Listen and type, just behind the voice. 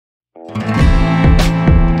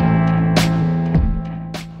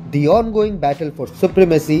The ongoing battle for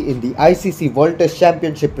supremacy in the ICC World Test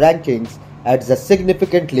Championship rankings adds a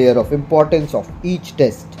significant layer of importance of each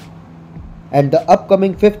test. And the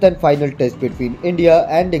upcoming fifth and final test between India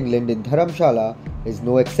and England in Dharamsala is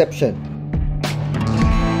no exception.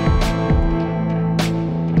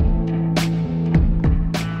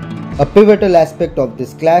 A pivotal aspect of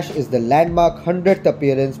this clash is the landmark 100th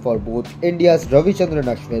appearance for both India's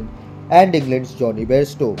Ashwin and England's Jonny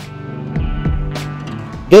Bairstow.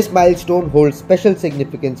 This milestone holds special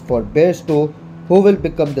significance for Bairstow, who will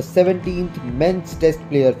become the 17th men's test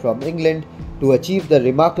player from England to achieve the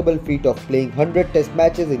remarkable feat of playing 100 test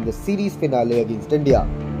matches in the series finale against India.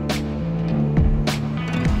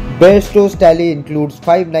 Bairstow's tally includes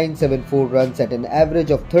 5974 runs at an average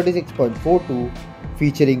of 36.42,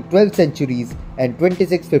 featuring 12 centuries and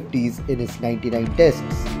 26 50s in his 99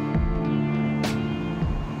 tests.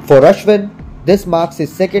 For Ashwin, this marks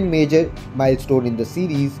his second major milestone in the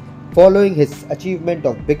series, following his achievement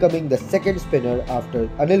of becoming the second spinner after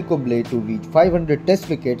Anil Kumble to reach 500 test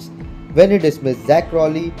wickets when he dismissed Zach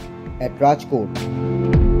Crawley at Rajkot.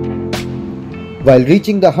 While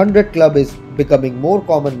reaching the 100 club is becoming more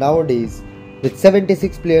common nowadays, with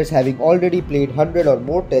 76 players having already played 100 or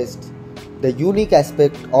more tests, the unique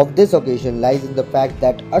aspect of this occasion lies in the fact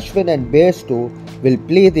that Ashwin and Bairstow will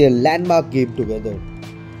play their landmark game together,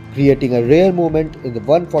 creating a rare moment in the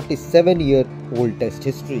 147-year-old test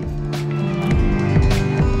history.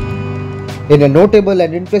 In a notable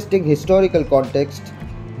and interesting historical context,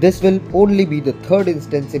 this will only be the third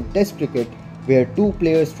instance in Test cricket where two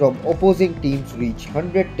players from opposing teams reach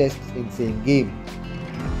 100 tests in same game.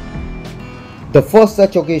 The first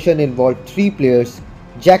such occasion involved three players,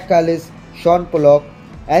 Jack Callis, Sean Pollock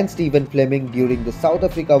and Stephen Fleming during the South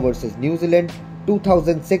Africa vs New Zealand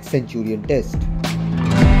 2006 Centurion Test.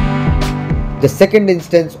 The second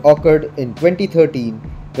instance occurred in 2013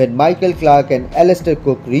 when Michael Clarke and Alistair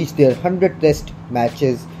Cook reached their 100 test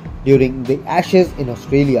matches during the Ashes in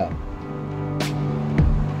Australia.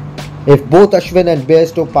 If both Ashwin and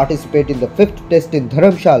Bairstow participate in the fifth test in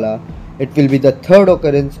Dharamsala, it will be the third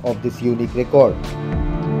occurrence of this unique record.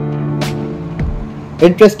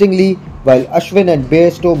 Interestingly, while Ashwin and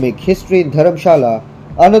Bairstow make history in Dharamsala,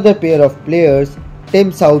 another pair of players,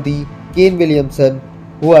 Tim Southee and Williamson,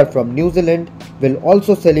 who are from New Zealand, will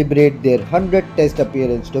also celebrate their 100th test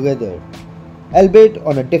appearance together, albeit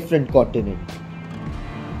on a different continent.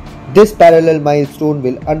 This parallel milestone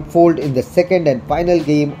will unfold in the second and final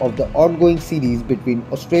game of the ongoing series between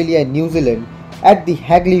Australia and New Zealand at the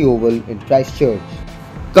Hagley Oval in Christchurch.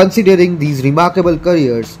 Considering these remarkable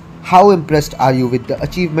careers, how impressed are you with the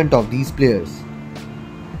achievement of these players?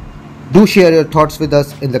 Do share your thoughts with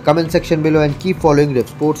us in the comment section below and keep following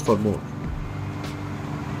Revsportz for more.